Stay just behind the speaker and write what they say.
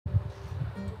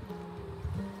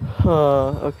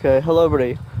Okay. Hello,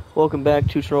 everybody. Welcome back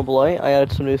to Chernobylite. I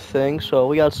added some new things, so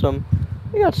we got some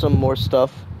more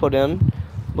stuff put in.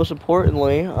 Most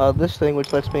importantly, this thing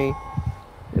which lets me,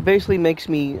 it basically makes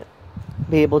me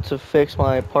be able to fix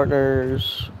my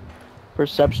partner's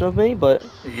perception of me. But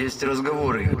Есть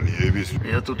разговор, Игорь.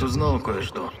 Я тут узнал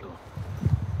кое-что.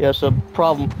 yes, a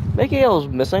problem. Mikael is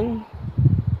missing.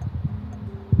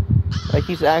 Like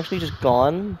he's actually just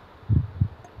gone.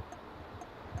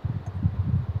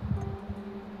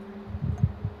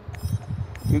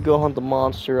 You go hunt the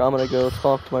monster. I'm gonna go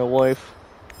talk to my wife.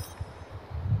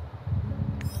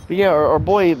 But yeah, our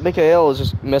boy Mikael is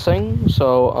just missing.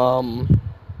 So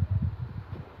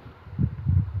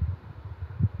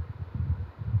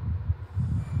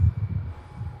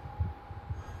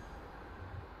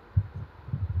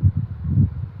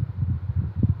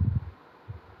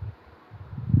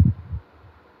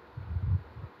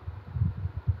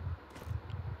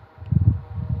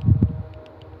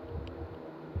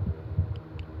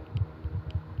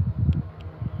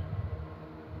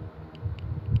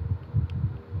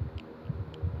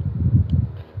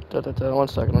One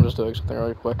second, I'm just doing something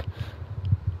really quick.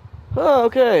 Oh,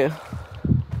 okay.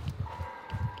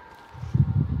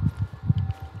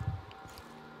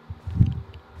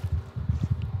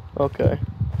 Okay.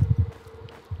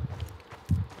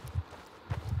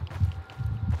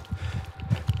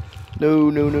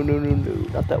 No, no, no, no, no, no,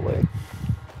 not that way.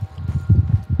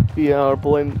 Yeah, our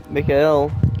boy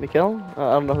Mikael. Mikael?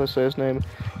 I don't know how to say his name.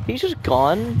 He's just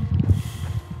gone.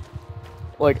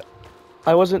 Like,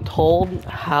 I wasn't told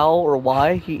how or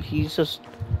why. He's just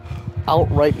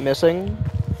outright missing.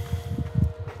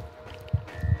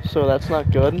 So that's not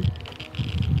good.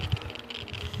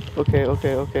 Okay,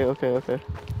 okay, okay, okay, okay.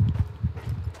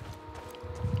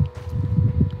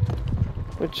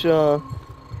 Which,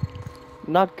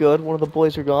 not good. One of the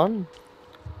boys are gone.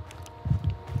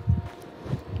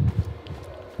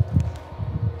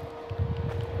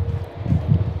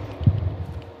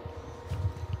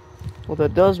 What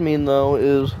that does mean, though,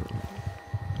 is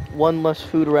one less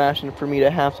food ration for me to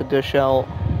have to dish out.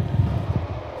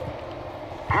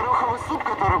 Гороховый суп,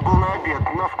 который был на обед,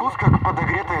 на вкус как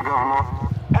подогретое говно.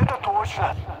 Это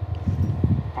точно.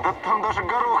 Да там даже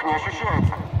горох не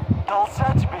ощущается. Дался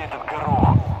тебе этот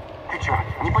горох. Ты чё,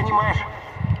 не понимаешь?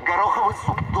 Гороховый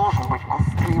суп должен быть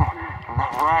густым,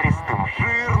 наваристым,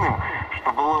 жирным,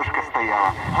 чтобы ложка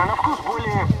стояла. А на вкус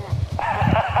более...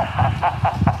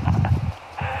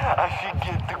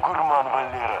 Офигеть ты гурман,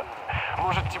 Валера.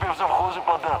 Может тебе в завхозы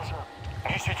податься?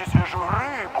 Несите свежую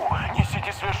рыбу,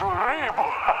 несите свежую рыбу.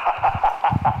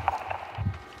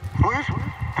 Слышь,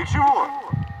 ты чего?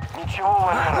 Ничего,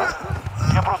 Валера.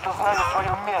 Я просто знаю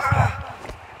свое место.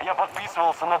 Я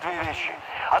подписывался на две вещи.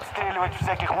 Отстреливать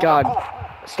всяких мудаков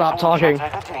stop и получать talking. за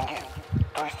это деньги.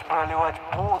 То есть проливать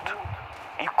пот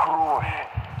и кровь,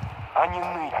 а не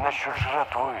ныть насчет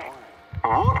жратвы.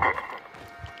 Вот как?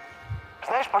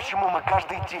 Знаешь, почему мы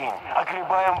каждый день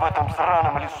огребаем в этом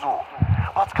сраном лесу?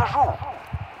 Подскажу.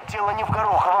 Дело не в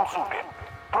гороховом супе.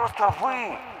 Просто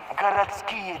вы,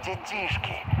 городские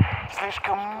детишки,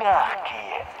 слишком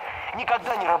мягкие.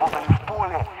 Никогда не работали в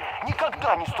поле,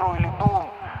 никогда не строили дом.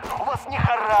 У вас ни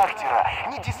характера,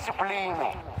 ни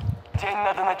дисциплины. День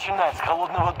надо начинать с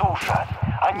холодного душа.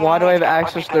 А не Why do I have ныть, как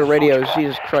access to the побитая radios? сучка,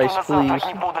 Jesus что Christ, на завтрак please.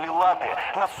 не подали латте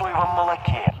на соевом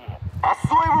молоке. А с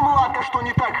соевым латте что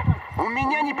не так? У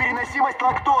меня непереносимость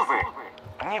лактозы.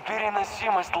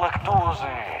 Непереносимость лактозы.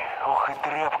 Ох и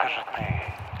тряпка же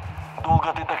ты.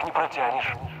 Долго ты так не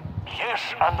протянешь.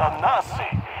 Ешь ананасы,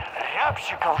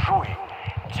 рябчиков жуй.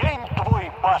 День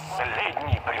твой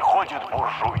последний, приходит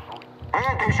буржуй.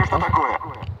 Это еще что такое?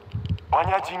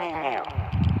 Понятия не имею,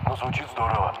 но звучит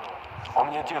здорово. У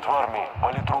меня дед в армии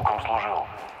политруком служил.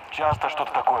 Часто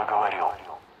что-то такое говорил.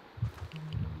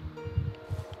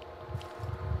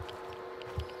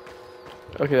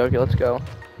 Okay, okay, let's go.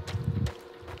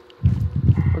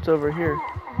 What's over here?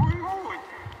 Ой-ой,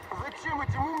 зачем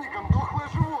этим умникам дохлое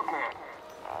животное?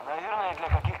 Наверное, для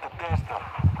каких-то тестов.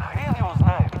 Хрен его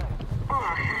знает.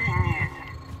 Охренеть!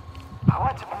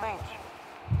 Хватит ныть.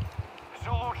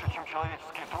 Все лучше, чем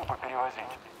человеческие трупы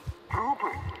перевозить.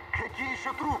 Трупы? Какие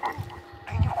еще трупы?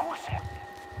 Ты не в курсе?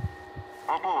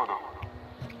 По поводу.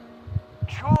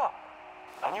 Чё?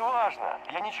 А неважно.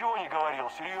 Я ничего не говорил,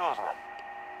 серьезно.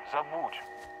 Забудь.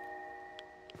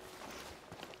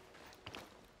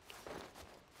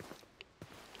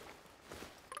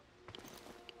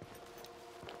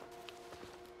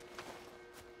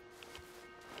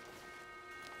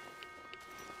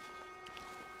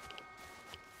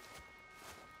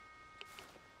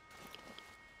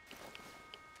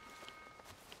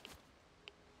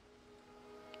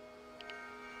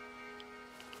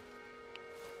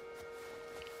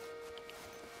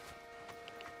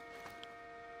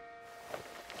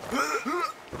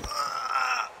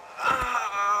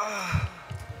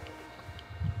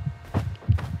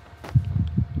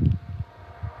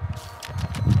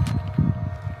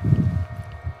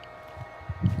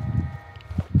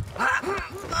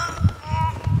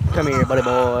 Come here, buddy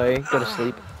boy. Go to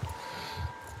sleep.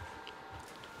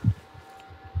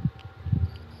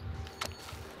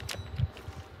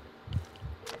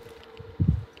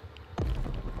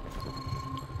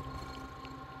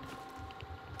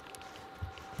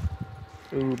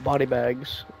 Ooh, body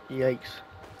bags. Yikes.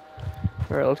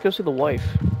 Alright, let's go see the wife.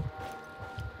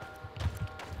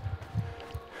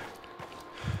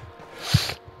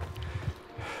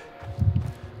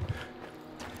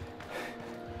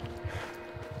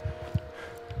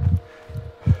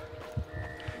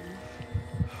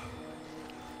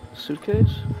 Suitcase?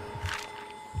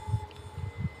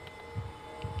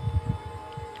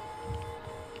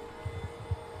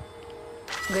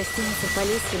 Гостиница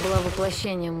Полесье была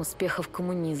воплощением успехов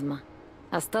коммунизма,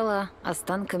 а стала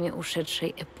останками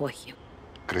ушедшей эпохи.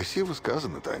 Красиво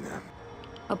сказано, Таня.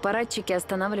 Аппаратчики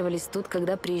останавливались тут,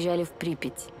 когда приезжали в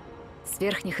Припять. С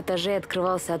верхних этажей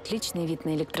открывался отличный вид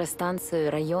на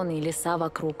электростанцию, районы и леса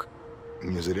вокруг.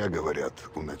 Не зря говорят,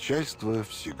 у начальства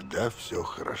всегда все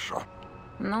хорошо.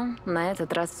 Но на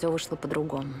этот раз все вышло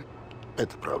по-другому.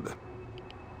 Это правда.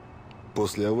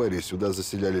 После аварии сюда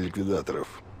заселяли ликвидаторов,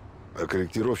 а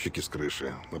корректировщики с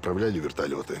крыши направляли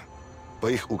вертолеты. По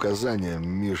их указаниям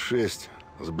Ми-6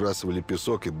 сбрасывали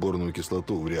песок и борную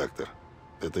кислоту в реактор.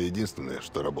 Это единственное,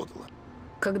 что работало.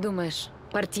 Как думаешь,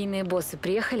 партийные боссы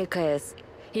приехали к АЭС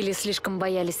или слишком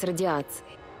боялись радиации?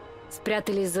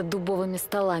 Спрятались за дубовыми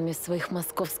столами в своих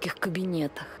московских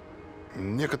кабинетах?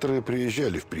 Некоторые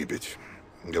приезжали в Припять.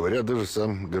 Говорят, даже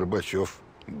сам Горбачев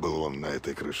был он на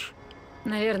этой крыше.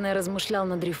 Наверное, размышлял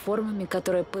над реформами,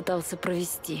 которые пытался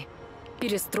провести.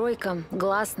 Перестройка,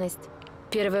 гласность,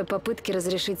 первые попытки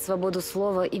разрешить свободу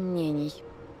слова и мнений.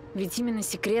 Ведь именно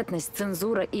секретность,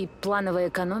 цензура и плановая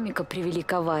экономика привели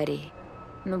к аварии.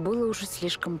 Но было уже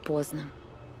слишком поздно.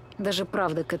 Даже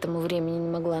правда к этому времени не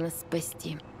могла нас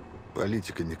спасти.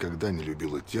 Политика никогда не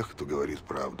любила тех, кто говорит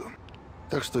правду.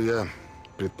 Так что я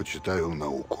предпочитаю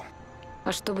науку.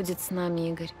 А что будет с нами,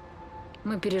 Игорь?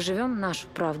 Мы переживем нашу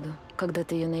правду, когда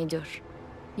ты ее найдешь.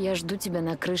 Я жду тебя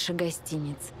на крыше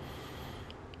гостиницы.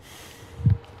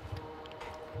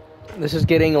 This is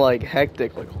getting like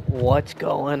hectic. Like, what's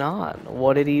going on?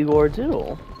 What did Igor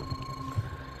do?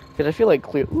 Because I feel like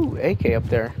clear. Ooh, AK up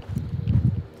there.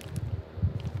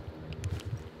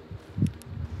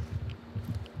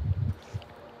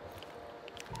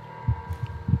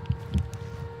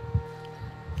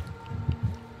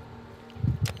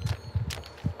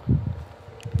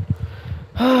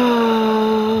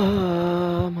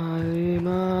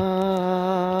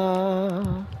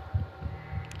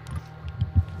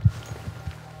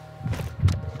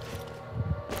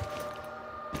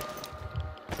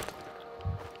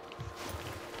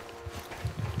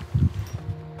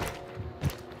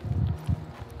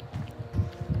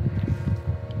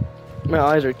 My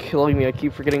eyes are killing me. I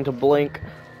keep forgetting to blink.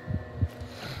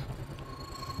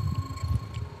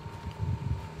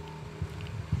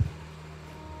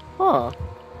 Huh.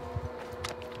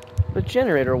 The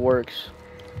generator works.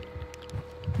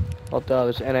 Oh, duh,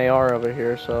 there's NAR over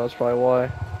here, so that's probably why.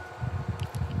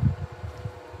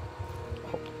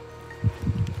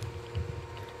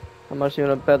 I'm not even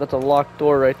gonna bet that's a locked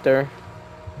door right there.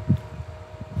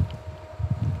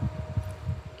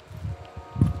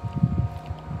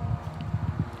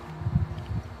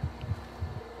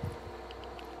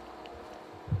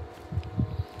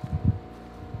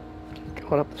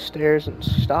 Going up the stairs in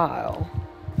style.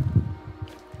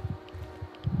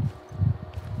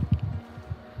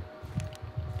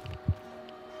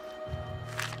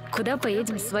 Куда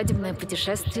поедем в свадебное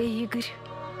путешествие, Игорь?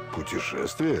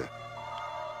 Путешествие?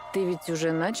 Ты ведь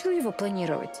уже начал его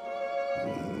планировать?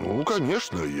 Ну,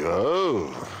 конечно,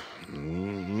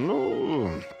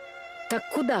 Так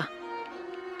куда?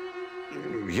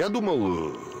 Я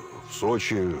думал, в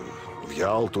Сочи, в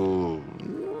Ялту,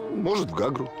 может, в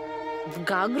Гагру. В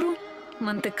Гагру?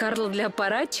 Монте-Карло для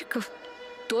аппаратчиков?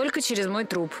 Только через мой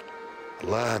труп.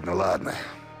 Ладно, ладно.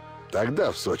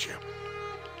 Тогда в Сочи.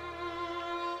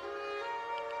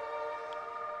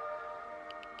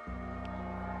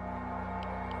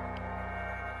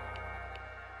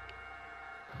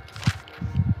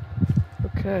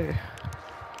 Okay.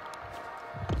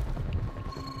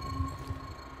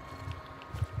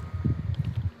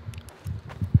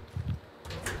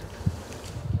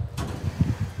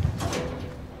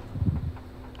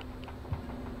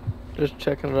 Just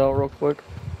checking it out real quick.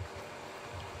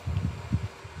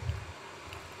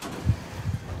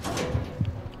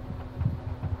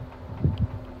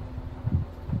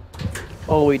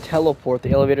 Oh, we teleport. The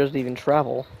elevator doesn't even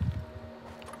travel.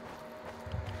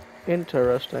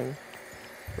 Interesting.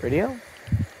 Radio?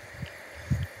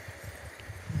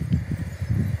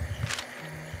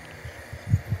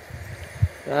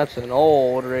 That's an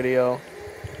old radio.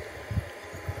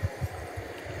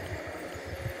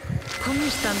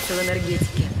 Помнишь танцы в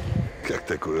энергетике? Как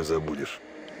такое забудешь?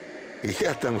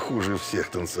 Я там хуже всех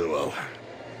танцевал.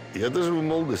 Я даже в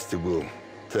молодости был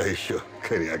та еще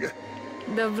коряга.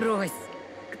 Да брось.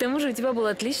 К тому же у тебя был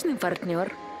отличный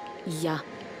партнер. Я.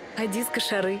 А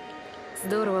диско-шары.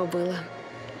 Здорово было.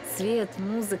 Свет,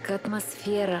 музыка,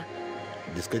 атмосфера.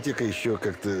 Дискотека еще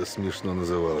как-то смешно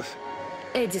называлась.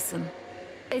 Эдисон.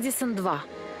 Эдисон 2.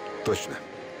 Точно.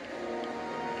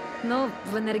 Но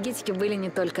в энергетике были не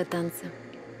только танцы.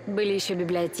 Были еще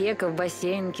библиотека,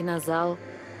 бассейн, кинозал.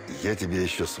 Я тебя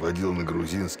еще сводил на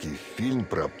грузинский фильм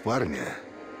про парня,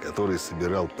 который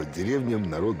собирал по деревням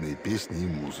народные песни и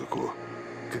музыку.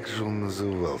 Как же он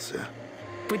назывался?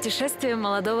 Путешествие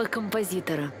молодого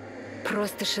композитора.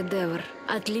 Просто шедевр.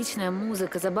 Отличная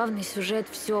музыка, забавный сюжет,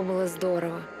 все было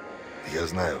здорово. Я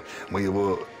знаю, мы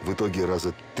его в итоге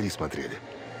раза 3 смотрели.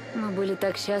 Мы были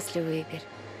так счастливы, Игорь.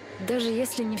 Даже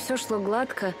если не все шло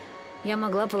гладко, я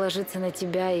могла положиться на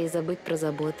тебя и забыть про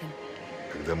заботы.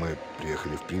 Когда мы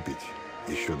приехали в Припять,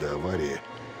 еще до аварии,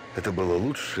 это было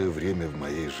лучшее время в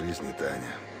моей жизни,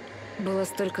 Таня. Было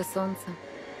столько солнца.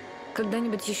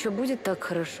 Когда-нибудь еще будет так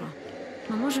хорошо?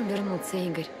 Мы можем вернуться,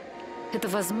 Игорь? Это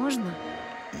возможно?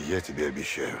 Я тебе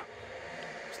обещаю.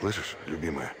 Слышишь,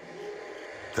 любимая?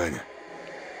 Таня.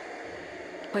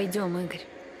 Пойдем, Игорь.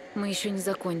 Мы еще не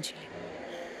закончили.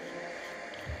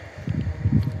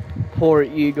 Poor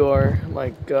Igor.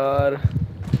 My God.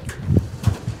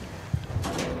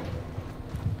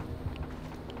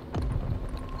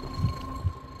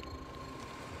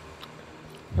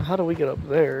 How do we get up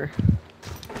there?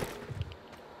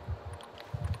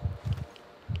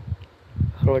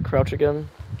 How do I crouch again?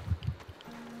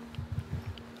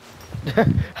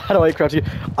 How do I crouch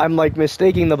again? I'm like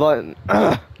mistaking the button.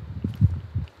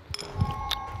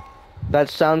 That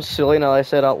sounds silly now that I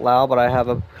say it out loud, but I have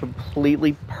a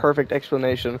completely perfect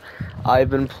explanation. I've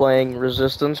been playing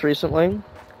Resistance recently,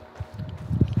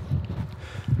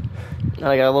 and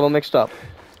I got a little mixed up.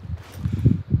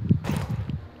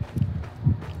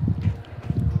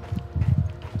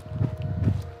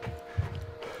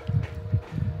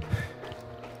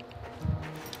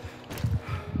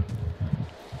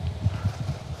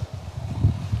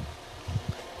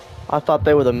 I thought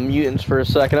they were the mutants for a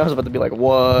second. I was about to be like,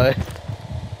 what?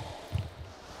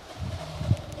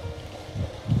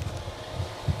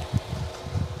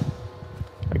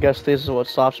 I guess this is what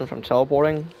stops him from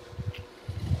teleporting.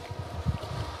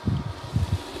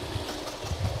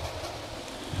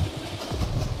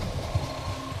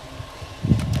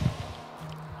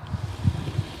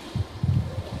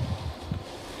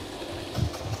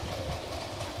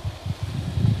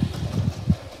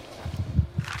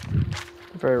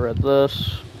 Very read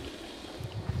this.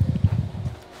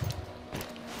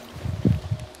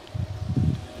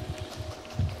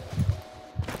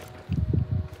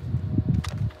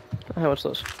 Hey, what's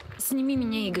this? Сними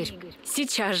меня, Игорь.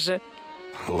 Сейчас же.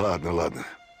 Ладно, ладно.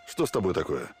 Что с тобой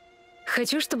такое?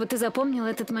 Хочу, чтобы ты запомнил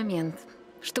этот момент.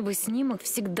 Чтобы снимок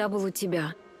всегда был у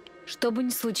тебя. Что бы ни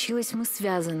случилось, мы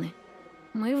связаны.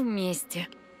 Мы вместе.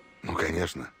 Ну,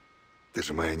 конечно. Ты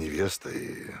же моя невеста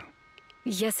и...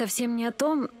 Я совсем не о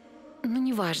том, но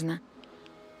неважно.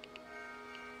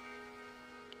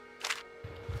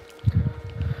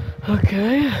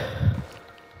 Okay.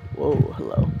 Whoa,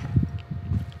 hello.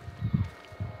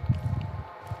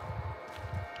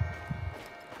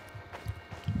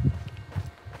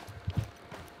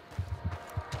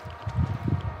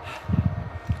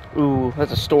 Ooh,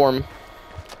 that's a storm.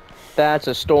 That's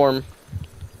a storm.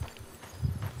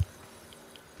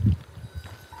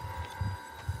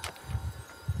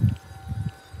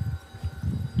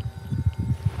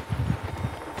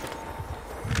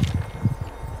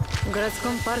 В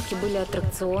городском парке были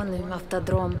аттракционы,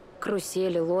 автодром,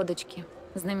 карусели, лодочки,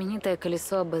 знаменитое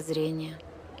колесо обозрения.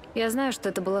 Я знаю, что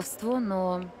это баловство,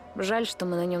 но жаль, что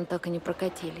мы на нем так и не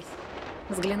прокатились.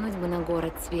 Взглянуть бы на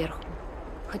город сверху,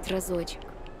 хоть разочек,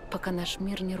 пока наш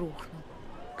мир не рухнул.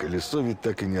 Колесо ведь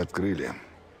так и не открыли.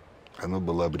 Оно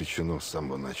было обречено с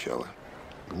самого начала.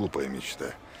 Глупая мечта.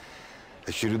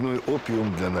 Очередной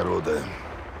опиум для народа,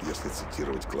 если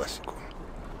цитировать классику.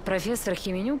 Профессор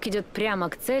Хименюк идет прямо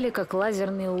к цели, как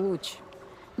лазерный луч.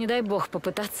 Не дай бог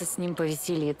попытаться с ним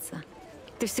повеселиться.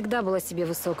 Ты всегда была себе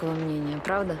высокого мнения,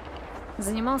 правда?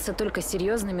 Занимался только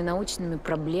серьезными научными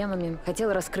проблемами,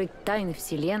 хотел раскрыть тайны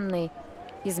Вселенной,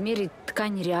 измерить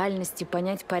ткань реальности,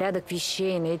 понять порядок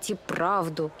вещей, найти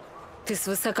правду. Ты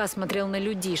свысока смотрел на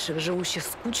людишек, живущих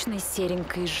скучной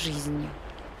серенькой жизнью.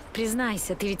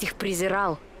 Признайся, ты ведь их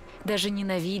презирал, даже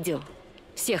ненавидел.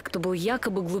 Всех, кто был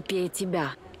якобы глупее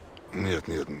тебя. Нет,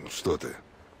 нет, что ты.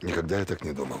 Никогда я так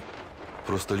не думал.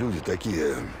 Просто люди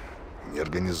такие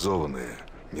неорганизованные,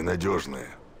 ненадежные,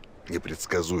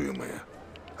 непредсказуемые.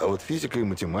 А вот физика и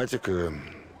математика,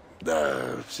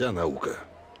 да, вся наука,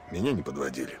 меня не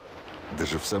подводили.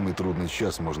 Даже в самый трудный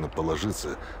час можно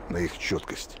положиться на их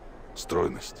четкость,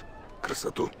 стройность,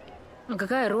 красоту. А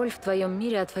какая роль в твоем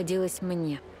мире отводилась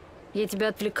мне? Я тебя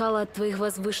отвлекала от твоих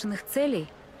возвышенных целей?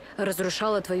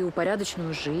 Разрушала твою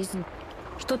упорядоченную жизнь?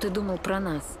 Что ты думал про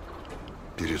нас?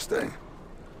 Перестань.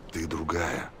 Ты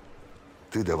другая.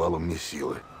 Ты давала мне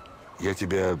силы. Я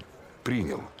тебя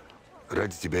принял.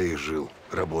 Ради тебя и жил,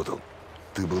 работал.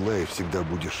 Ты была и всегда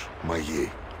будешь моей,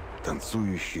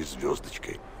 танцующей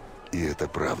звездочкой. И это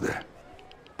правда.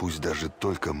 Пусть даже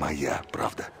только моя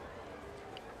правда.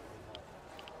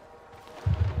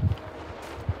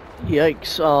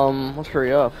 Yikes, let's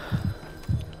hurry up.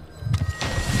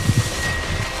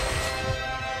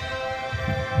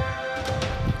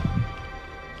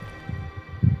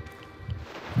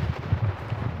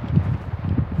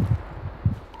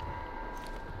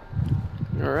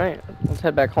 Alright, let's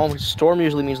head back home. Storm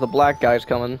usually means the black guy's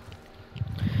coming.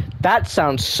 That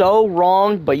sounds so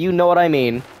wrong, but you know what I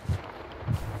mean.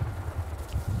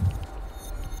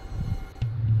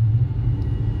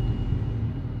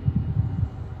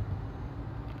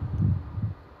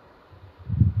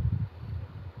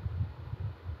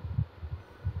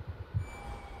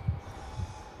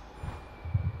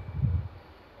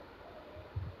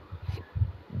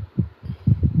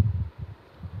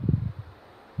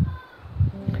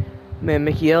 Man,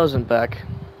 Mickey L isn't back.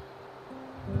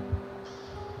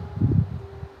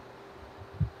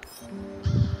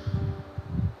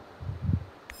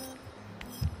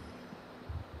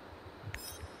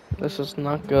 This is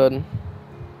not good.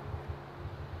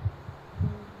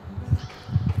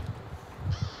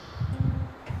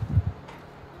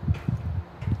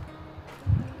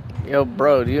 Yo,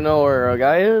 bro, do you know where our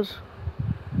guy is?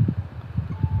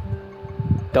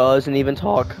 Doesn't even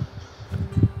talk.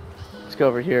 Let's go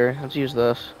over here. Let's use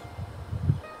this.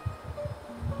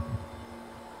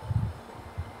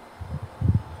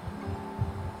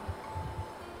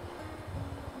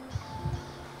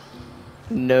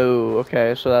 No.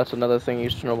 Okay, so that's another thing you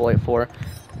use Chernobylite for.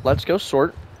 Let's go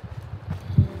sort.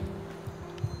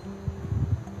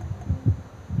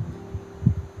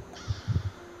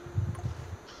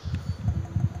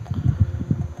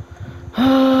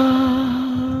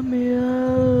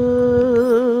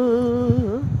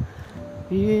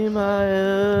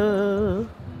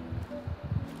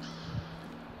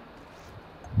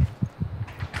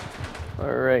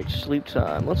 Alright, sleep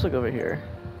time. Let's look over here.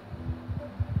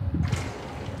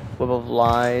 Web of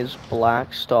Lies,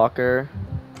 Black Stalker.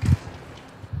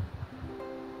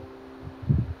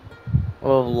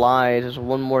 Web of Lies is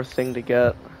one more thing to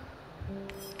get.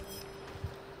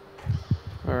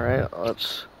 Alright,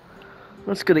 let's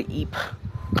go to Eep.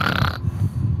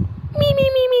 Me me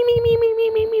me me me me me me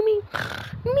me me me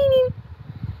me me.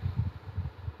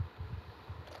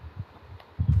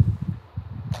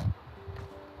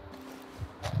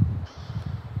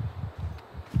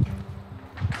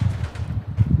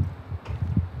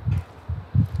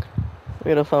 We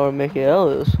gotta find where Mickey L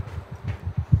is.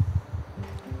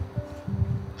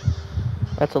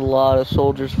 That's a lot of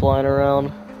soldiers flying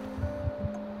around.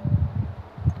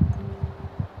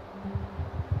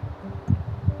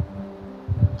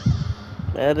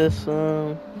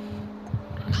 Edison.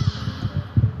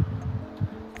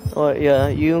 Oh yeah,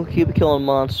 you keep killing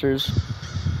monsters.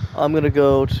 I'm gonna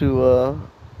go to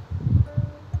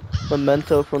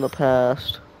Memento from the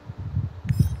Past.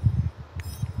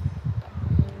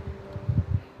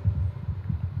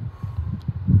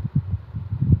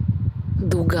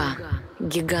 Дуга.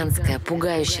 Гигантская,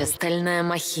 пугающая стальная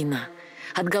махина.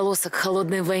 Отголосок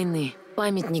холодной войны.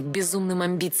 Памятник безумным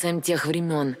амбициям тех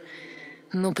времен.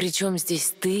 Но при чем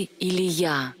здесь ты или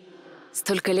я?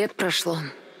 Столько лет прошло,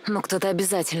 но кто-то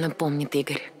обязательно помнит,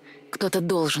 Игорь. Кто-то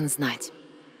должен знать.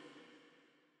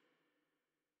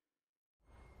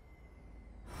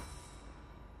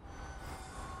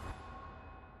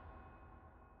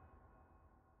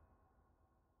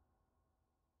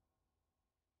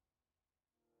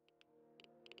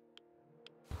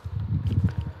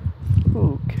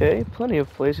 Okay, plenty of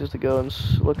places to go and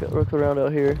look around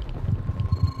out here.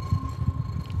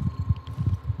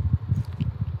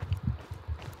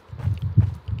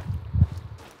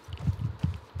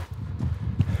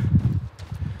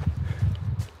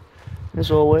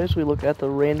 As always, we look at the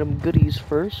random goodies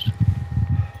first.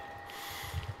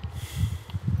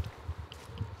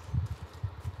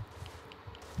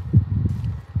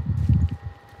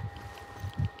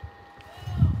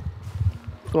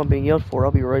 That's what I'm being yelled for.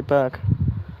 I'll be right back.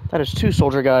 That is 2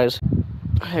 soldier guys.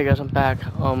 Hey guys, I'm back.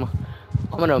 I'm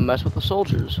gonna mess with the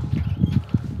soldiers.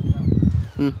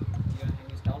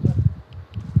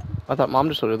 I thought Mom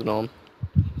just ordered the gnome.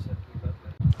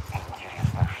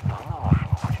 Интересно, что наложим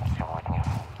будем сегодня?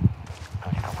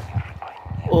 Только подержи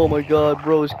понятно. Oh my god,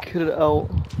 bro is kitted out.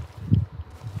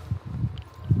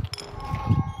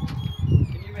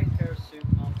 Can you make pear soup,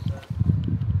 Mom said?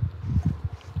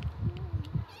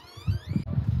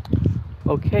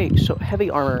 Okay, so heavy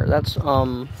armor. That's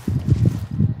a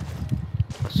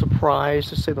surprise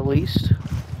to say the least.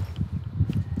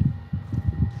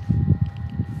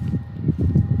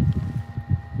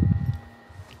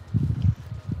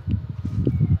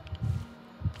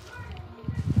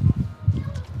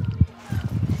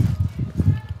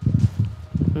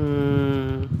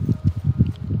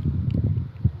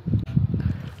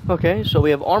 Okay, so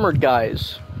we have armored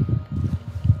guys.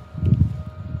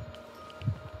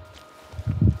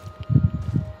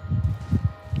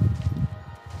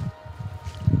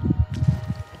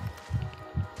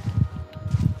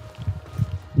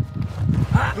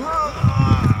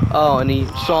 Oh, and he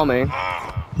saw me.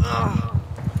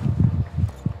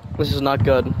 This is not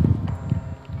good.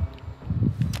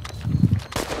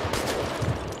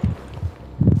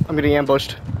 I'm getting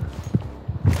ambushed.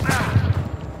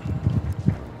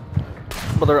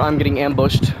 Brother, I'm getting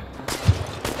ambushed.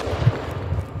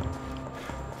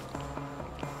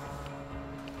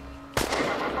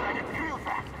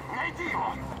 Найди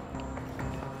его!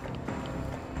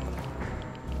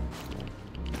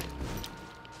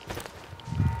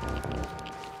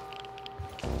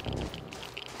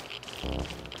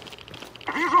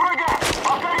 Вижу врага!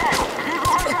 Повторяю! Вижу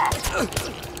врага!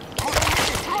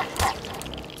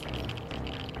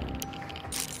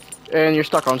 And you're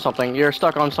stuck on something. You're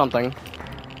stuck on something.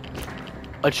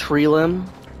 A tree limb?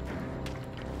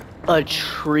 A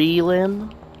tree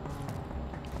limb?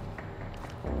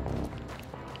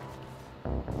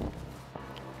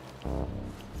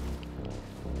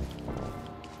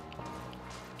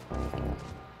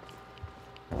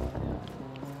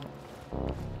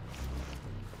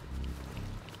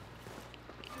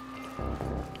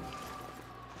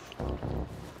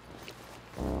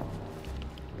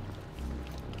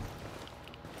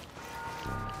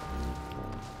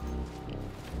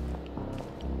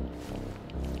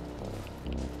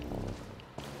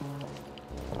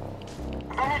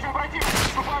 Замечен противник!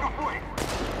 Вступаю в бой!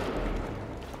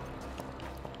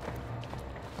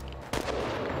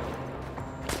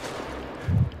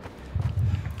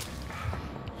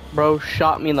 Bro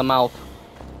shot me in the mouth.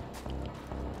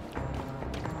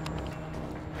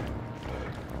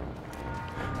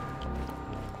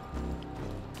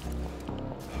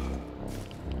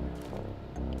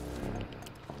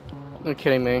 You're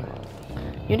kidding me.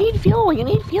 You need fuel, you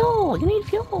need fuel, you need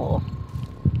fuel.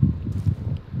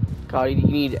 God, you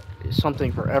need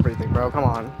something for everything, bro. Come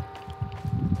on.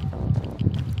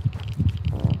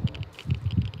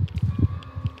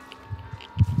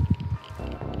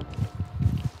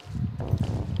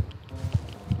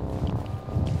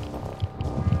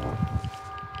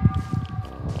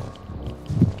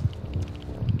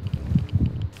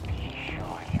 Еще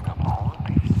один обход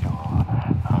и все.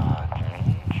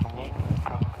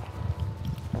 Отличненько.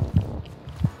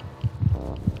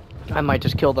 I might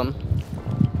just kill them.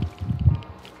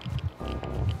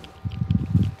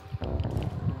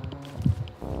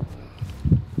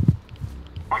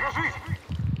 Покажись!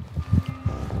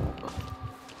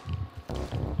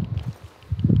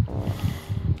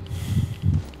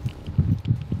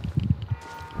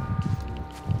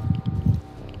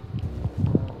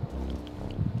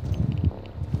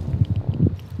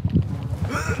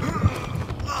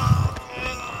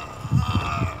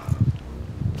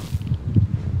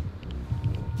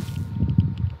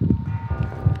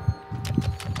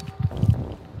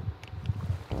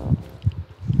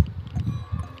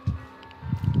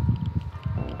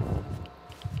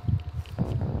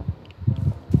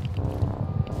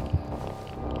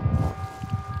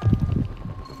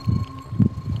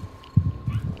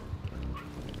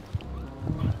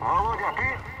 Володя, ты?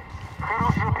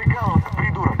 Хорош же прикалываться,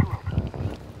 придурок!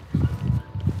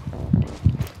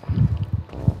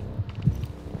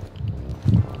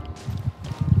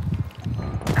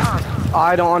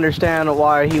 I don't understand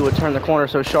why he would turn the corner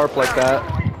so sharp like that.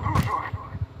 Дружок!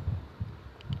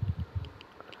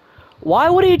 Why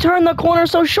would he turn the corner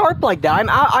so sharp like that? I'm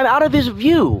out of his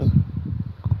view.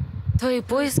 Твои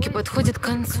поиски подходят к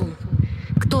концу.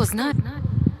 Кто знает?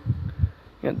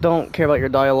 Yeah, don't care about your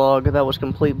dialogue. That was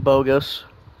complete bogus.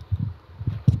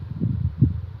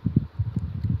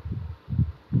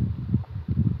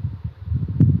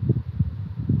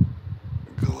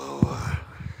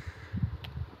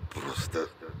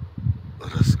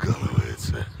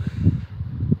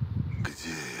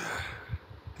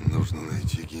 Нужно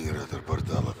найти генератор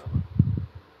порталов.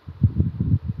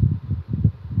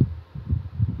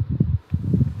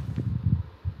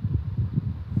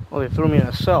 Well, they threw me in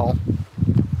a cell.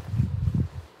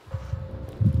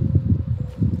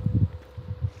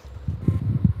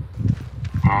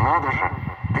 Надо же,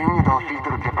 ты мне дал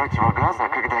фильтр для противогаза,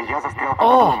 когда я застрял под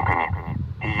О! обломками.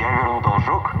 Я верну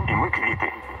должок, и мы квиты.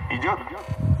 Идет?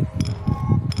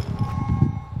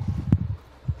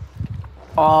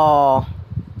 Oh.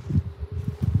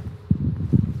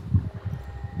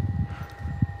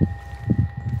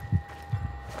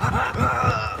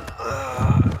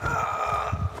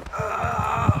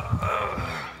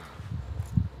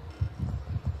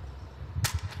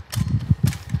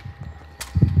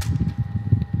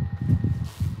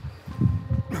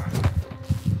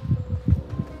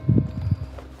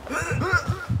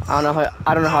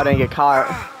 I don't know how I didn't get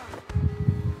caught.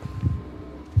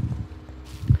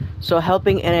 So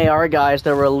helping NAR guys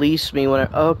that released me when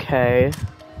okay.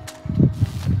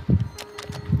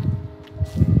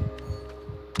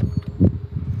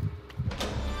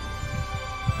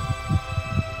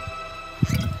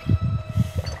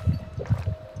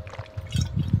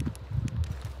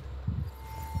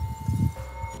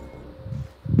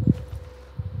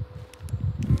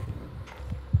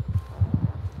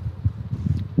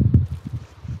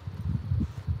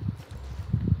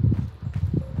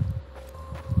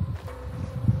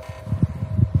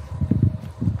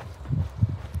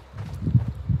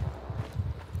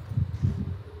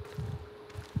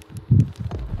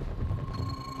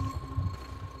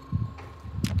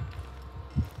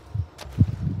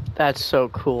 That's so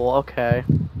cool, okay.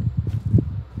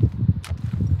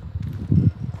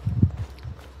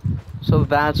 So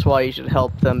that's why you should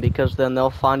help them, because then they'll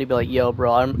find you and be like, yo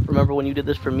bro, I remember when you did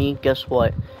this for me? Guess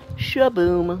what?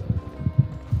 Shaboom.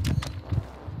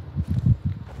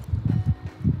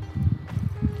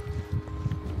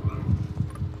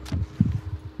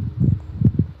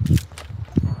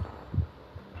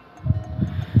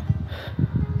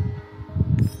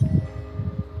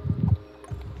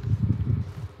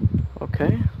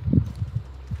 Okay.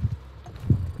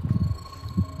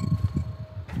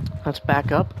 Let's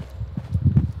back up.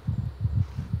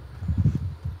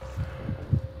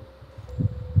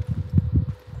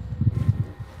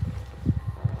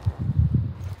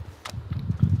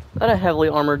 That a heavily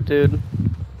armored dude.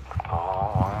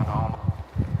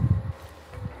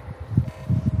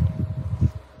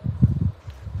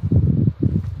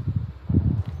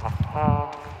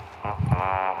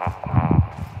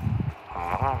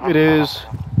 It is.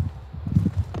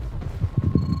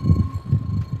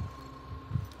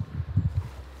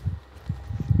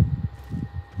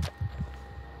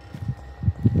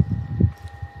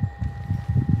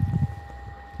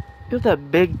 You have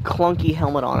that big clunky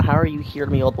helmet on. How are you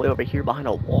hearing me all the way over here behind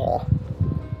a wall?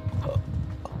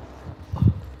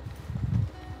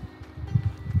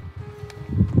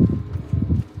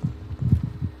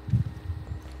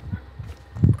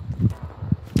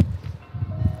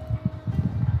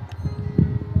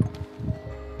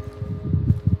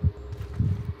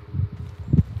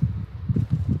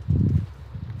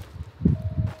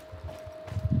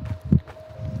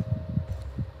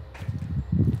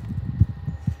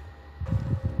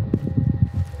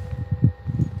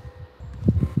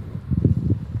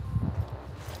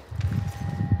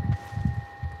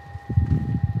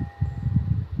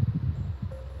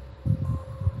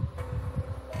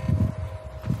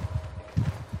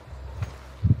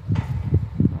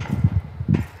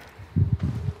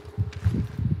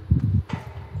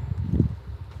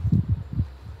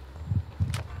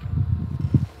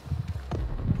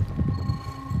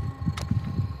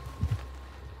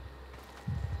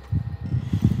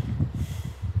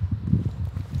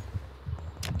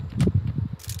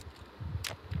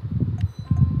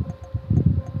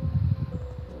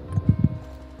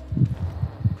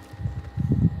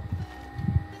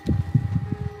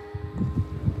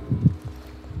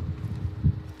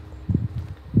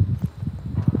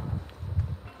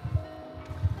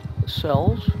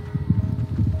 Cells.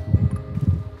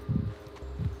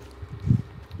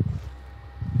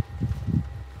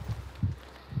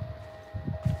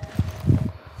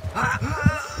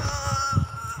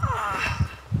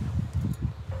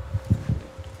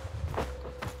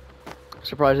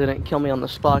 Surprised they didn't kill me on the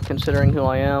spot considering who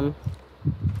I am.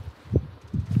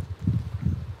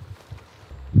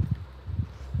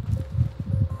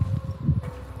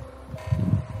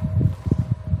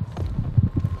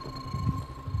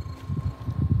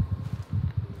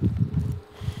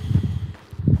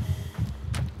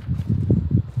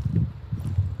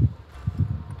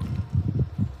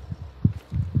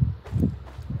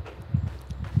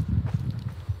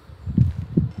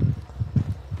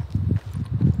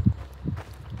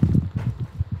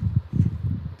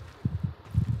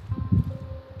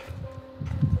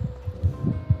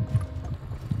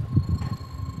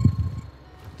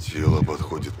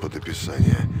 подходит под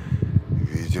описание.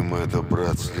 Видимо, это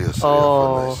брат слесаря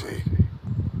О. Афанасий.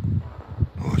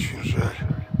 Очень жаль.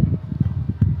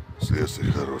 Слесарь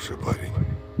хороший парень.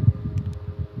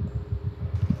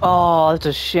 Oh, that's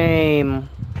a shame.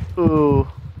 Ooh.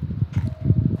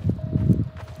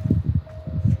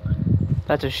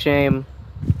 That's a shame.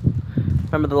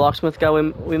 Remember the locksmith guy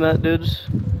we met, dudes?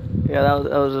 Yeah,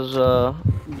 that was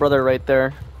his brother right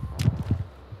there.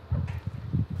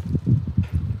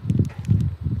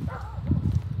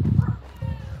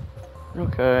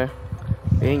 Okay.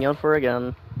 Being yelled for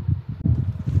again.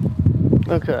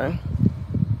 Okay.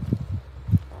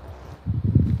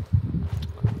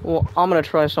 Well, I'm gonna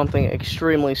try something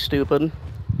extremely stupid.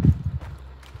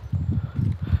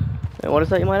 And what is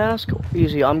that, you might ask?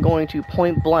 Easy, I'm going to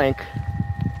point blank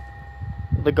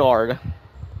the guard.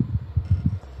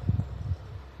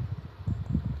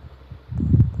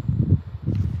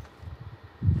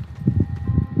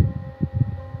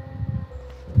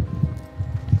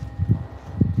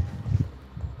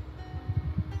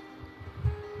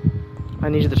 I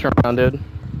need you to turn around, dude.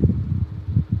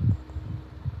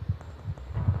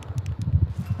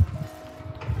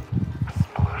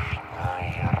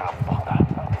 Сплошная работа.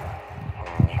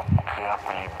 Ни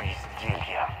капли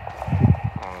безделья.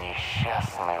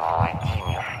 Несчастный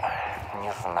Владимир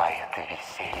не знает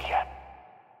веселья.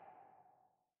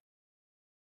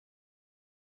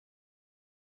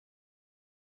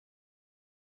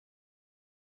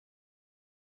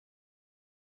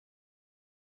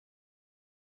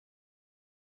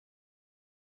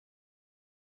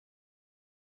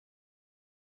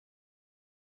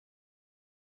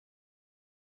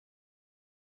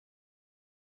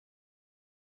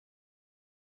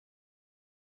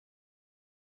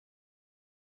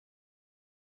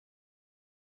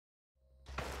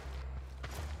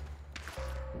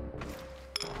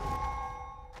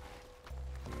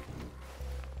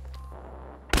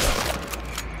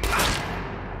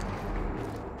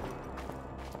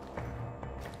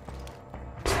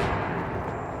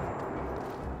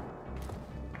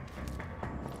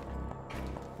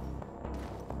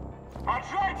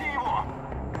 Поджайте его!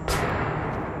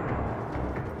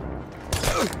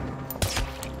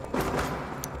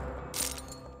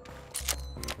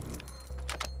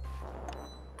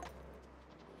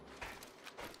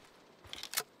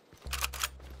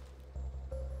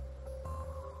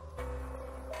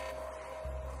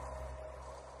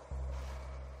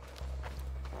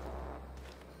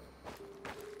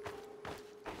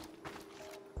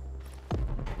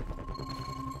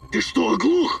 Ты что,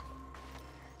 оглох?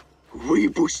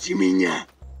 Выпусти меня!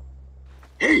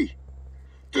 Эй!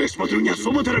 Ты, смотрю, не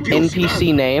особо торопился,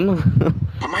 NPC name.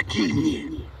 Помоги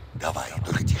мне! Давай,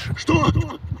 только тише. Что?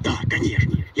 Да,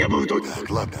 конечно. Я бы в итоге... Так,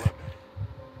 ладно.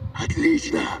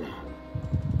 Отлично.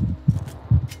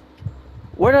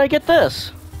 Where did I get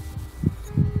this?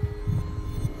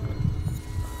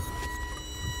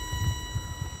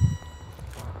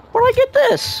 Where did I get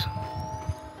this?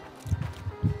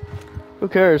 Who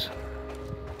cares?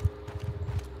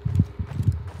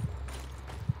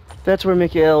 That's where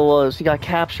Mikael was. He got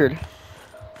captured.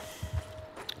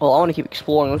 Well, I want to keep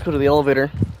exploring. Let's go to the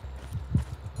elevator.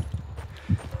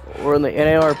 We're in the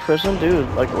NAR prison? Dude,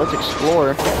 like, let's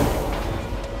explore.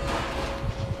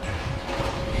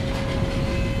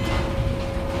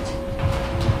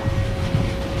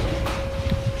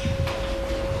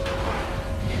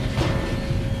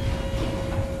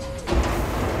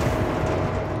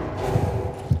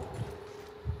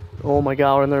 Oh my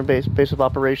god, we're in their base of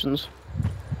operations.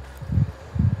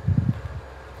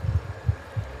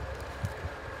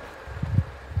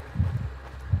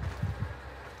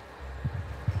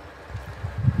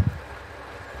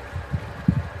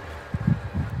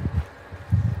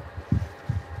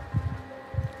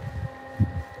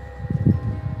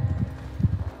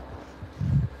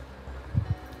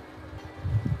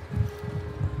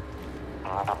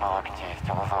 Надо было к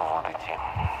тестю на завод идти.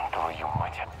 Твою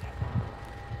мать.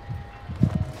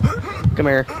 Come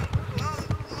here.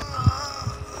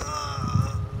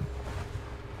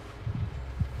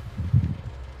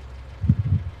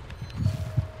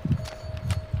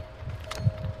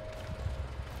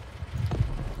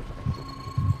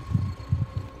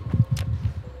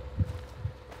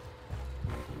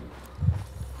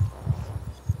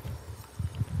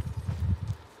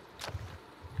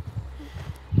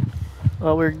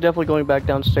 We're definitely going back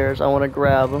downstairs. I want to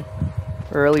grab,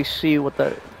 or at least see what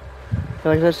that.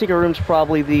 Like that secret room's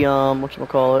probably the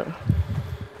whatchamacallit.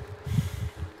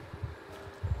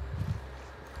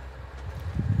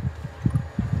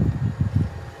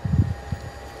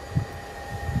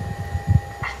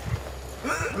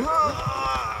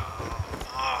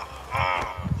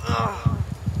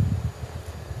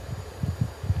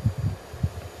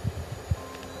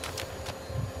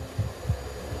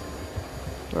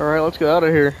 let's get out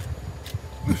of here.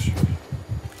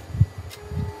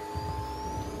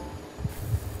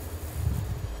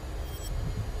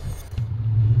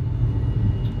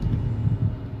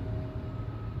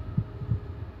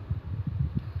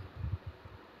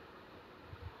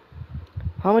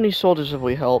 How many soldiers have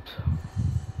we helped?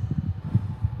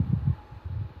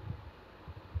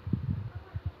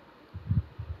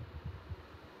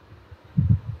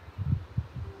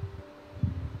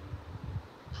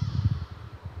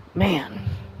 Man.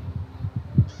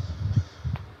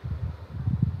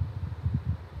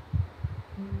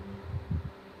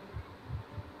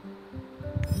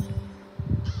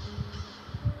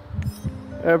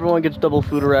 Everyone gets double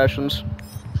food rations.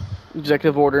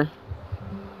 Executive order.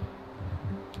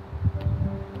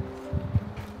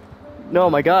 No,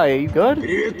 my guy, are you good?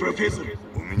 Привет, профессор.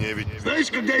 У меня ведь... Знаешь,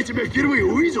 когда я тебя впервые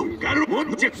увидел,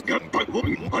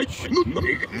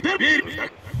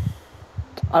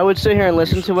 I would sit here and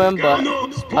listen to him, but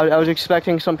I was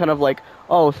expecting some kind of like,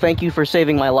 oh, thank you for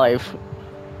saving my life.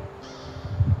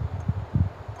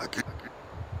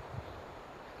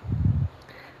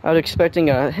 I was expecting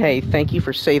a, hey, thank you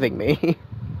for saving me.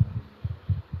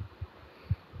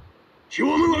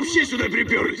 Чего мы вообще сюда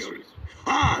приперлись?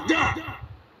 А, да!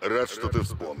 Рад, что ты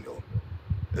вспомнил.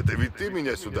 Это ведь ты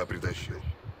меня сюда притащил?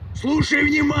 Слушай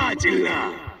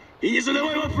внимательно и не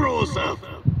задавай вопросов,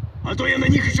 а то я на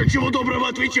них еще чего доброго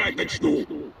отвечать начну.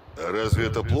 А разве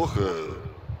это плохо?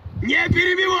 Не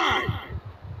перебивай!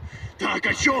 Так,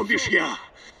 о чем бишь я?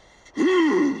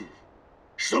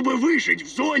 Чтобы выжить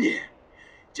в зоне,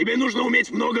 тебе нужно уметь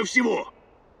много всего.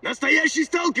 Настоящий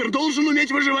сталкер должен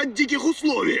уметь выживать в диких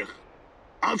условиях.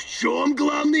 А в чем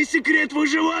главный секрет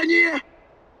выживания?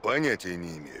 Понятия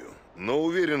не имею, но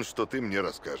уверен, что ты мне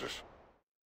расскажешь.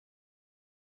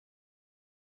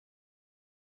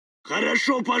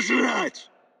 Хорошо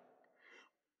пожрать.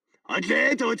 А для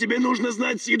этого тебе нужно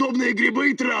знать съедобные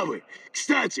грибы и травы.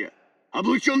 Кстати,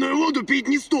 облученную воду пить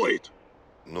не стоит.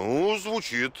 Ну,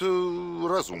 звучит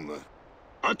разумно.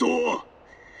 А то,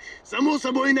 само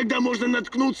собой, иногда можно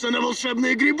наткнуться на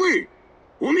волшебные грибы.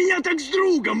 У меня так с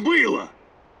другом было.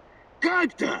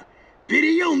 Как-то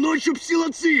переел ночью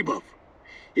псилоцибов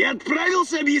и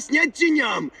отправился объяснять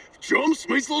теням, в чем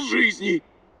смысл жизни.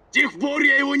 С тех пор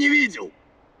я его не видел.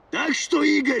 Так что,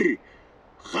 Игорь,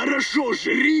 хорошо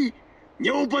жри,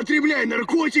 не употребляй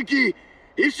наркотики,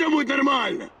 и все будет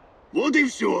нормально. Вот и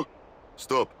все.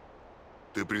 Стоп.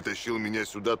 Ты притащил меня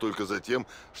сюда только за тем,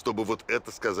 чтобы вот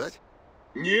это сказать?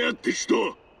 Нет, ты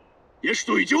что? Я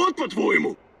что, идиот,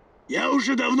 по-твоему? Я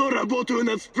уже давно работаю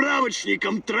над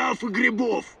справочником трав и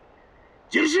грибов.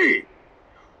 Держи!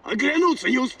 Оглянуться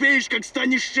не успеешь, как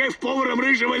станешь шеф-поваром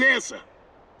рыжего леса.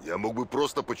 Я мог бы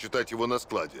просто почитать его на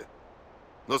складе.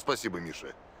 Но спасибо,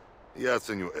 Миша. Я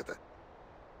оценю это.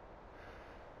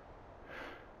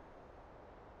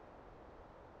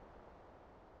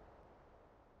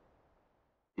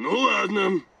 Ну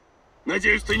ладно.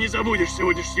 Надеюсь, ты не забудешь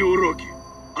сегодняшние уроки.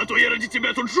 А то я ради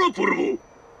тебя тут жопу рву.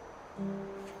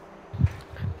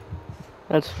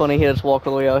 That's funny, he just walked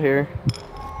all the way out here.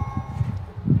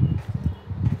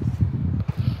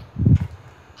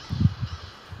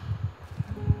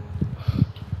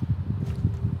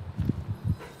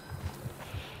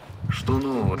 Что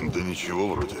нового? Да ничего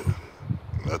вроде.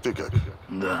 А ты как?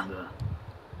 Да.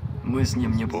 Мы с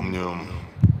ним не Помню,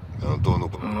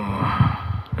 Антону...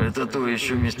 Это то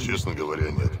еще место. Честно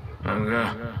говоря, нет. Ага.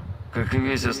 Как и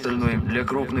весь остальной, для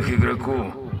крупных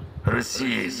игроков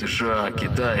России, США,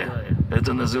 Китая,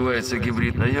 это называется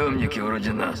гибрид. Наемники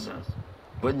вроде нас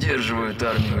поддерживают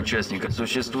армию участников.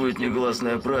 Существует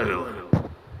негласное правило,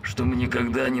 что мы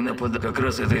никогда не нападаем. Как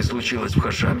раз это и случилось в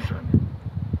Хашаме.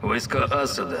 Войска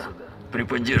Асада при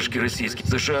поддержке российских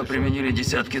США применили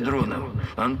десятки дронов.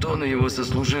 Антон и его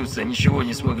сослуживцы ничего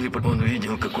не смогли. Он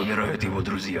видел, как умирают его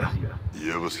друзья.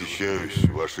 Я восхищаюсь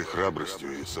вашей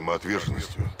храбростью и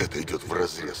самоотверженностью. Это идет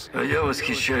вразрез. А я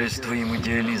восхищаюсь твоим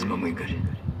идеализмом, Игорь.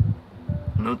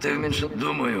 Но ты меньше...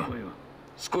 Думаю,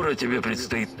 скоро тебе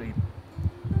предстоит...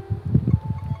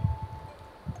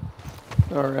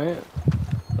 Alright.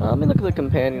 Let me look at the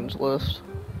companions list.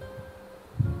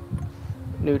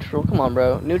 Neutral. Come on,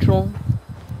 bro. Neutral.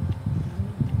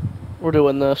 We're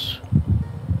doing this.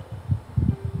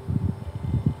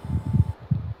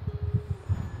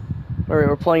 Alright,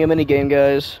 we're playing a minigame,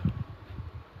 guys.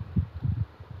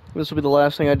 This will be the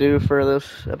last thing I do for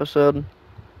this episode.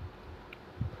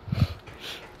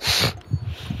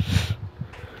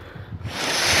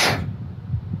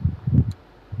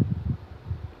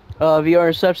 VR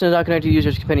reception is not connected to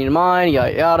user's companion mind,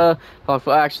 yada yada.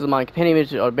 Powerful actions of the mind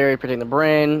companion are buried, protecting the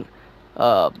brain.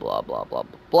 Blah blah blah.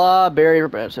 blah, barrier,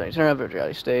 turn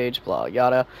up, stage, blah,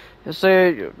 yada.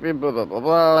 Say, blah, blah, blah,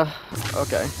 blah.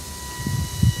 Okay.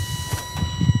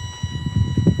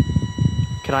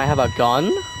 Can I have a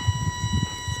gun?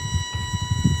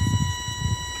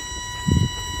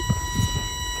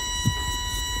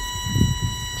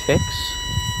 Ticks?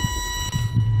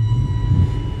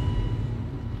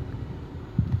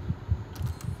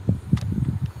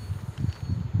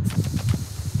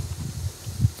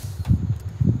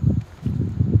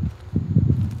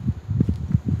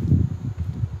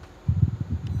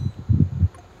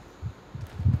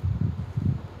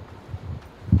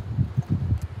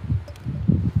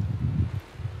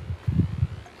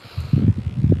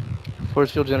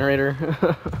 Force field generator.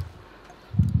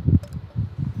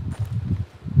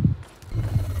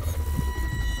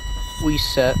 We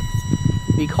set.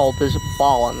 We call this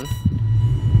ballin'.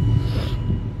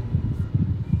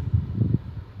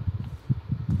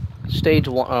 Stage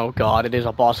 1. Oh god, it is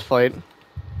a boss fight.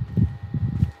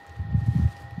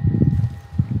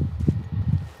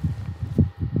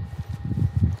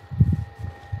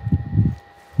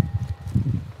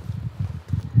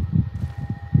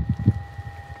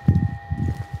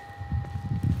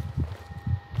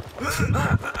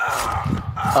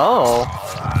 Oh.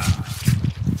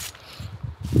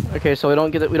 Okay, so we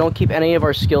don't keep any of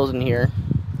our skills in here.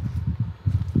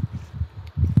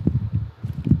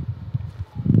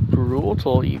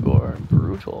 Brutal, Igor.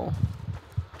 Brutal.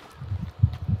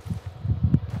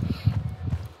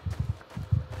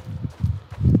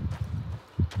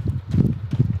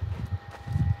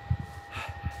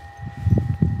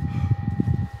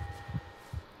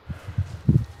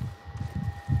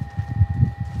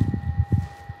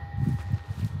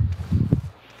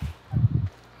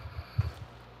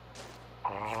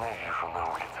 Ненавижу на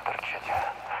улице торчать.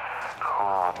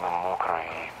 Холодно, мокро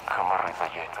и комары за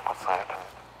яйца кусают.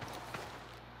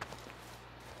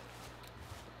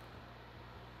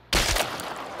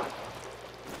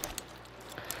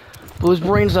 Blew his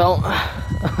brains out.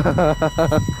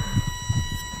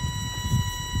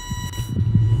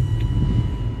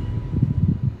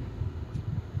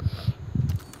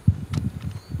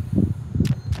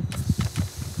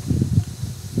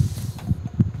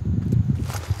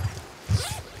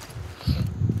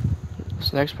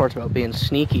 This next part's about being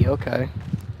sneaky, okay.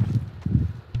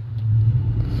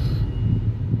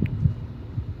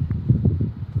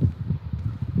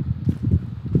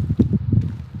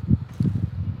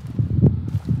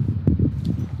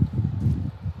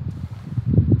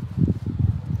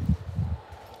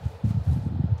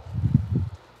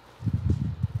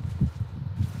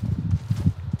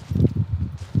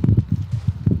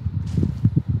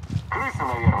 Крысы,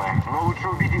 наверное, но лучше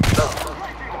убедиться.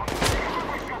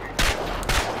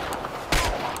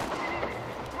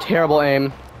 Terrible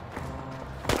aim.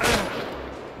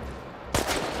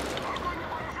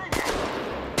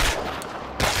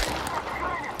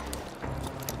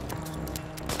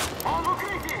 Он в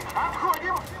укрытии!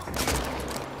 Отходим!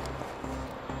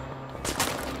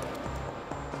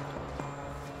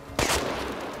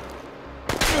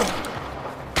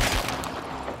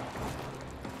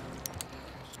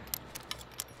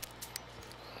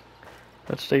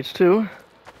 That's stage 2.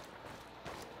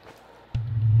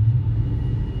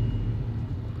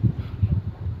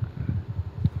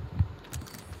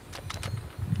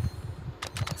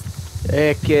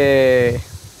 Okay.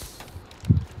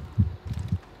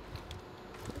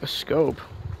 A scope.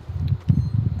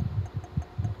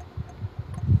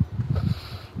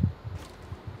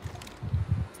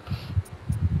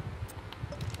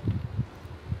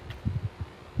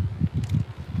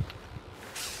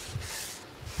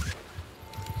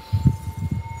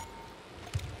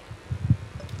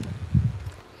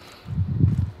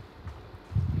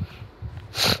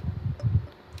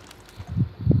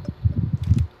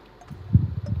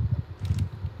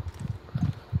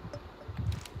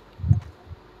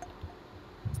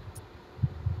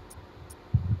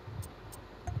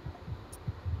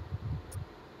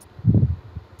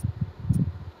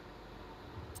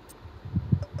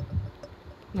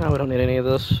 No, we don't need any of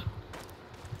this.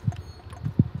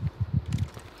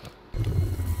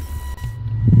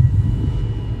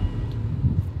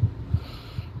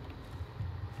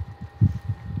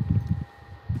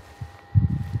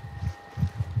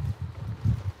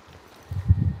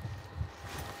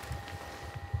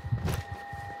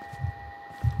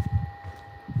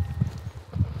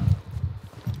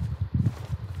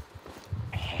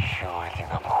 Еще один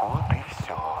обход и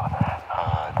все.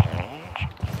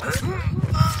 Отлично.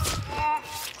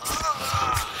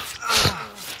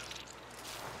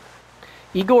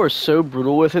 Igor is so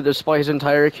brutal with it despite his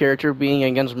entire character being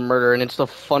against murder, and it's the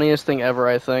funniest thing ever,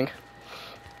 I think.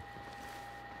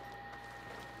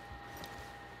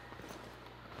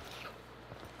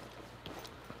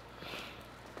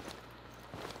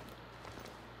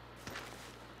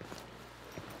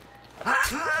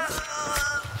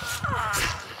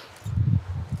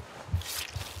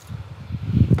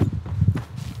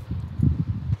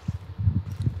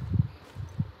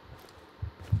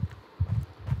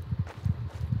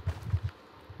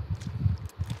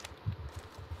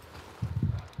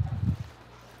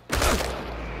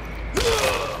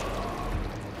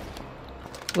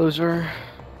 Loser.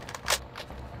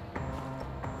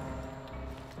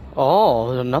 Oh,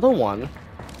 there's another one.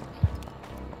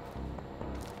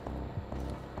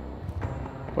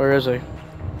 Where is he?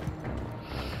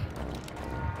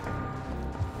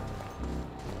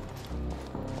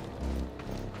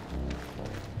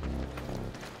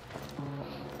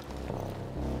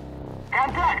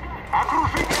 Контакт!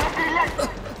 Окружить и расстрелять!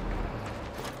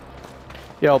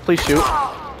 Yo, please shoot.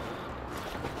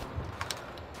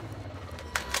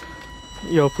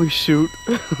 Yo, please shoot.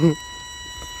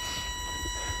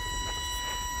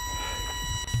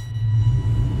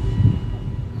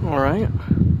 Alright.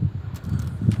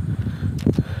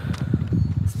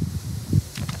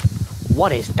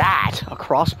 What is that? A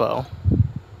crossbow.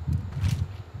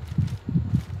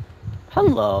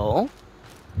 Hello.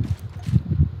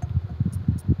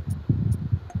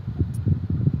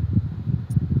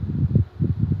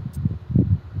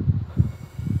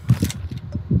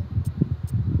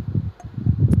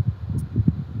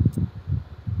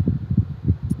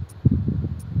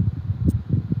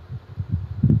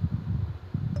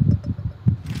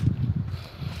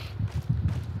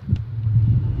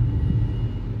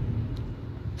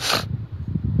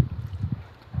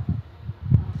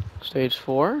 Stage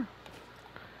 4.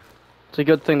 It's a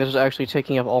good thing this is actually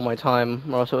taking up all my time,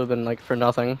 or else it would have been like for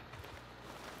nothing.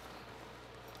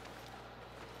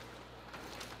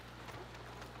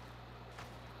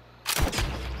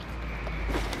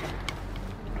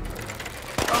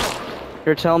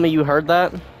 You're telling me you heard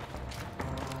that?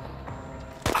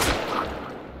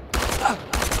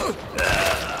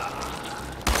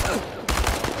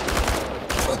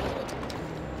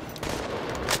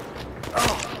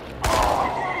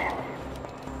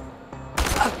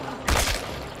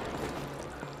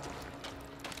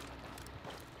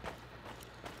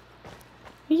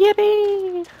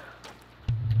 Yippee!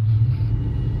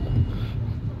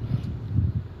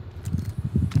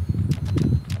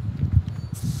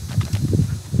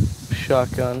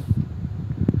 Shotgun.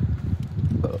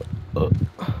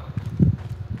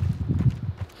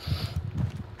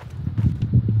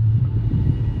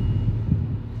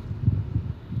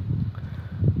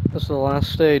 This is the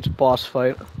last stage, boss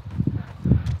fight.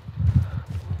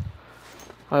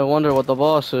 I wonder what the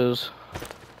boss is.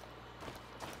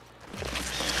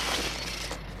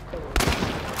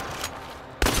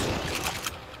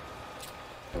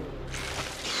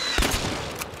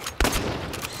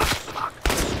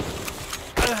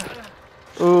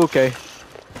 Okay.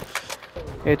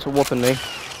 It's whooping me.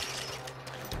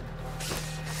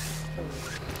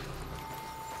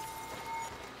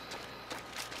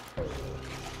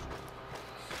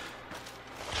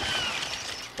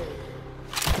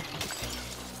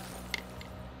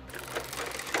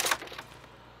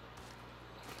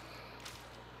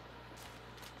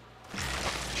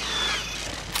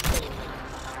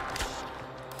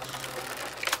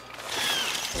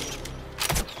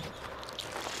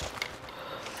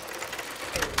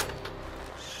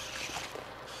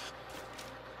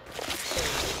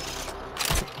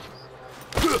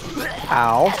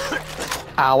 Ow.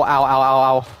 Ow, ow, ow, ow,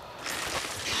 ow.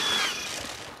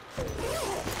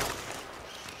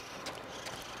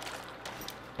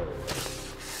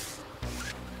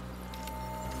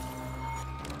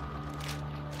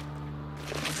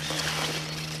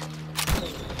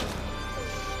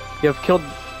 You have killed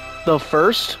the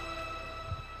first?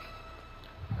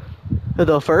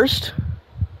 The first?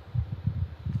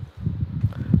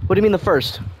 What do you mean the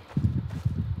first?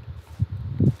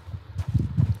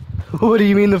 What do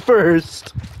you mean the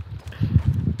first?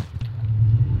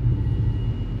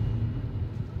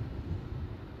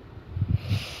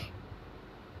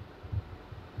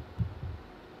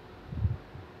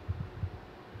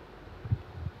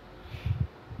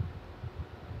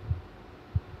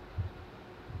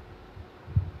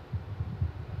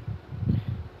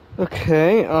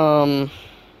 Okay,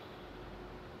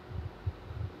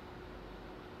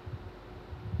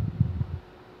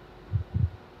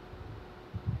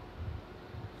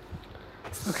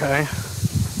 okay.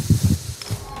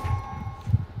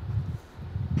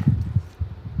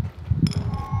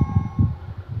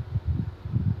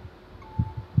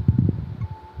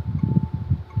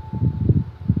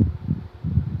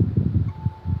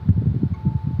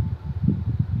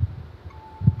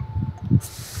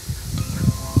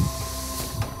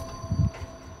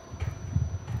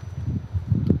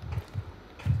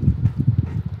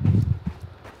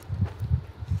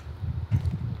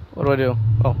 What do I do?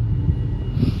 Oh.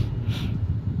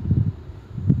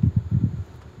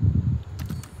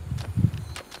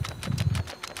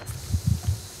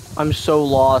 I'm so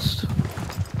lost.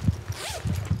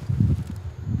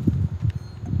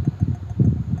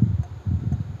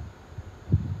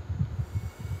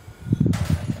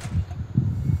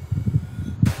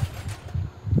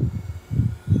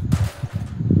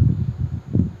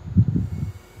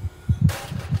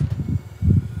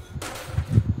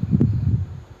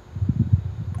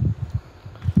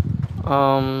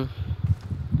 Um.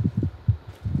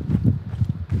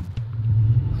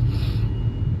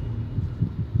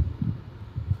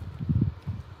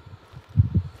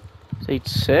 Stage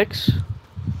 6?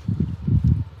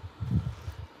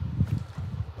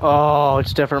 Oh,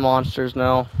 it's different monsters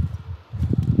now.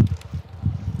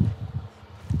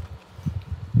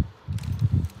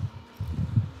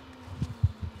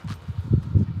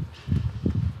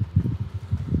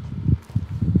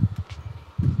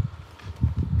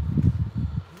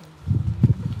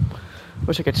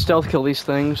 Wish I could stealth kill these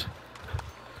things.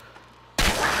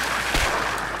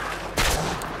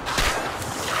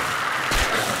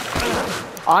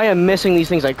 I am missing these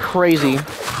things like crazy.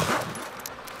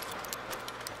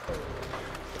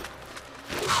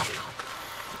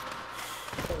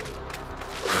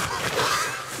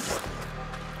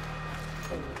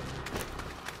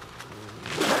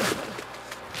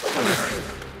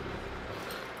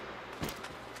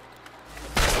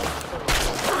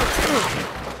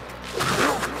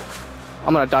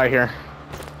 I'm gonna die here.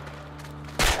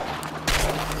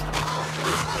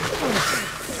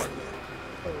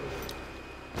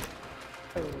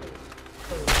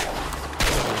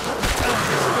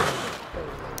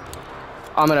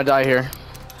 I'm gonna die here.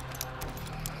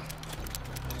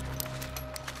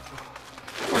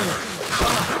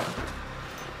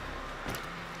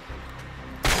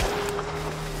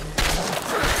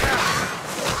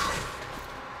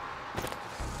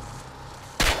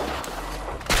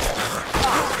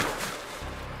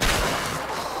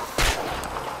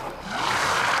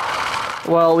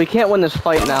 Well, we can't win this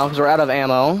fight now because we're out of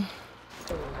ammo.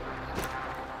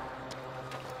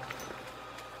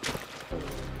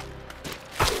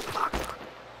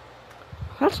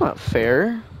 That's not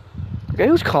fair. Okay,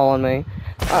 who's calling me?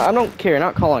 I don't care,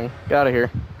 not calling. Get out of here.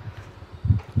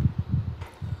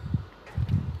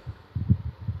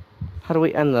 How do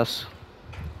we end this?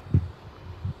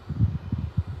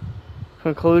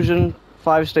 Conclusion,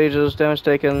 5 stages, damage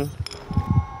taken.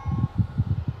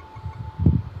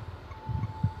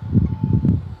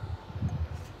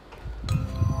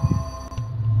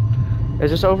 Is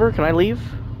this over? Can I leave?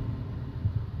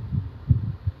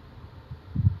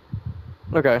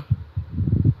 Okay.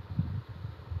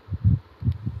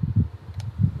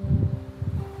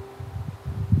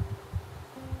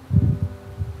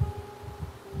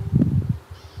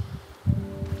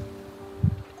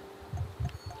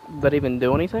 Did that even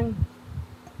do anything?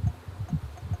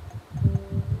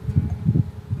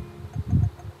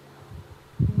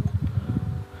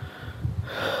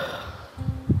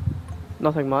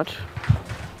 Nothing much.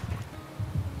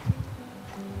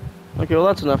 Okay, well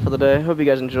that's enough for the day. Hope you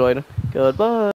guys enjoyed. Goodbye.